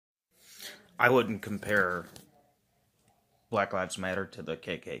I wouldn't compare Black Lives Matter to the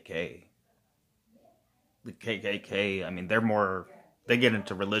KKK. The KKK, I mean, they get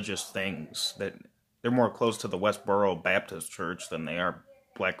into religious things. They're more close to the Westboro Baptist Church than they are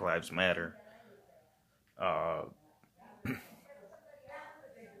Black Lives Matter. I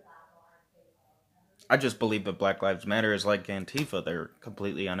just believe that Black Lives Matter is like Antifa. They're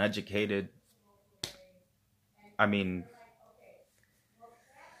completely uneducated. I mean,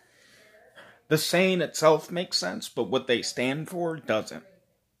 the saying itself makes sense, but what they stand for doesn't.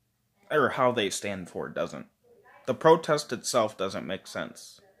 Or how they stand for doesn't. The protest itself doesn't make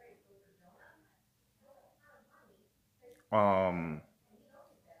sense. I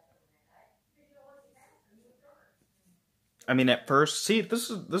mean, at first, see, this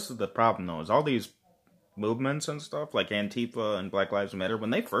is the problem though. Is all these movements and stuff like Antifa and Black Lives Matter, when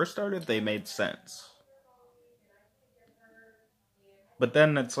they first started, they made sense. But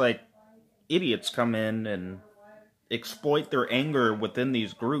then it's like idiots come in and exploit their anger within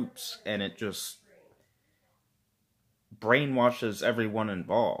these groups, and it just brainwashes everyone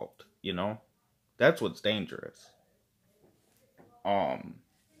involved, you know? That's what's dangerous.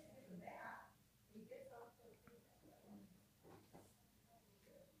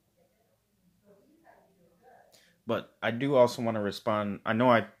 But I do also want to respond. I know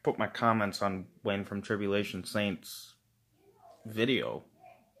I put my comments on Wayne from Tribulation Saints video,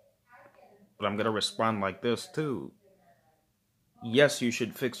 but I'm going to respond like this too. Yes, you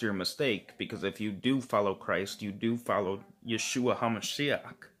should fix your mistake, because if you do follow Christ, you do follow Yeshua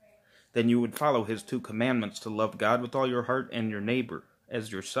HaMashiach, then you would follow his 2 commandments to love God with all your heart and your neighbor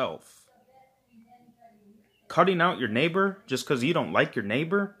as yourself. Cutting out your neighbor just because you don't like your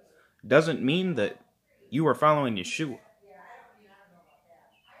neighbor doesn't mean that you are following Yeshua.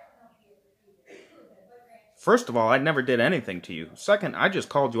 First of all, I never did anything to you. Second, I just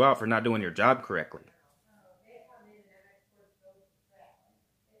called you out for not doing your job correctly.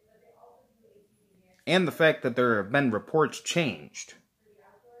 And the fact that there have been reports changed.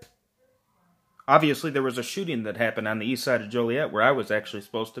 Obviously, there was a shooting that happened on the east side of Joliet where I was actually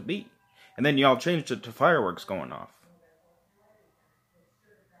supposed to be. And then y'all changed it to fireworks going off.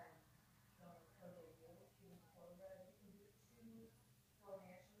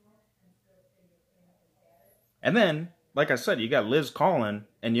 And then, like I said, you got Liz calling,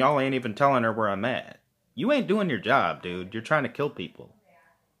 and y'all ain't even telling her where I'm at. You ain't doing your job, dude. You're trying to kill people.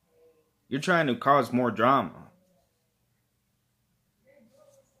 You're trying to cause more drama.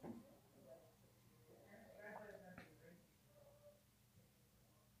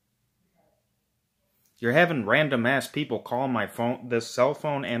 You're having random ass people call my phone, this cell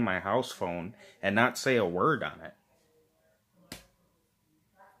phone and my house phone, and not say a word on it.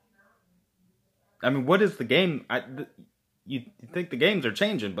 I mean, what is the game? You think the games are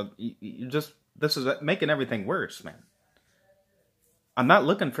changing, but this is making everything worse, man. I'm not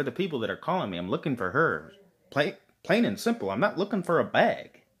looking for the people that are calling me. I'm looking for her. Plain and simple. I'm not looking for a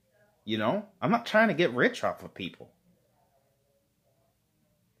bag. You know? I'm not trying to get rich off of people.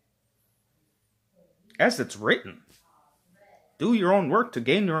 As it's written. Do your own work to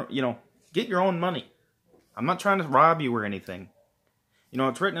gain your, get your own money. I'm not trying to rob you or anything. You know,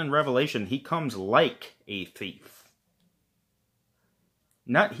 it's written in Revelation, he comes like a thief.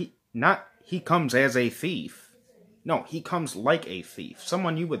 Not he comes as a thief. No, he comes like a thief.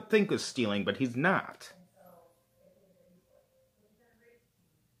 Someone you would think is stealing, but he's not.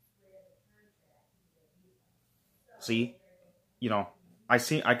 See?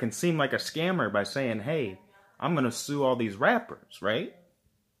 I can seem like a scammer by saying, hey, I'm going to sue all these rappers, right?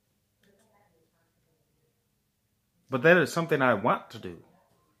 But that is something I want to do.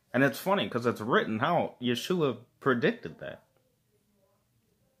 And it's funny because it's written how Yeshua predicted that.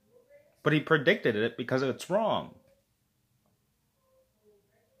 But he predicted it because it's wrong.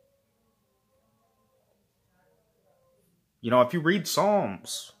 If you read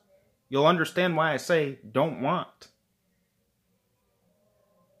Psalms, you'll understand why I say don't want.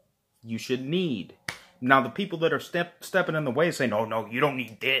 You should need. Now, the people that are stepping in the way saying, oh, no, you don't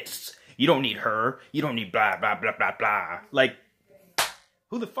need this. You don't need her. You don't need blah, blah, blah, blah, blah. Like,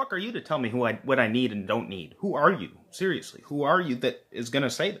 who the fuck are you to tell me what I need and don't need? Who are you? Seriously, who are you that is going to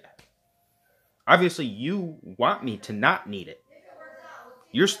say that? Obviously, you want me to not need it.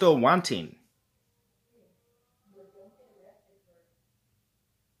 You're still wanting.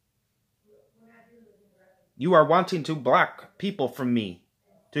 You are wanting to block people from me,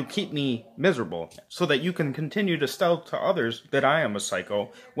 to keep me miserable, so that you can continue to tell to others that I am a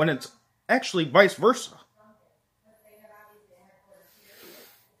psycho, when it's actually vice versa.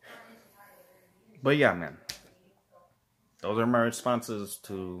 But yeah, man. Those are my responses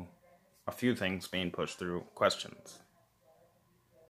to a few things being pushed through, questions.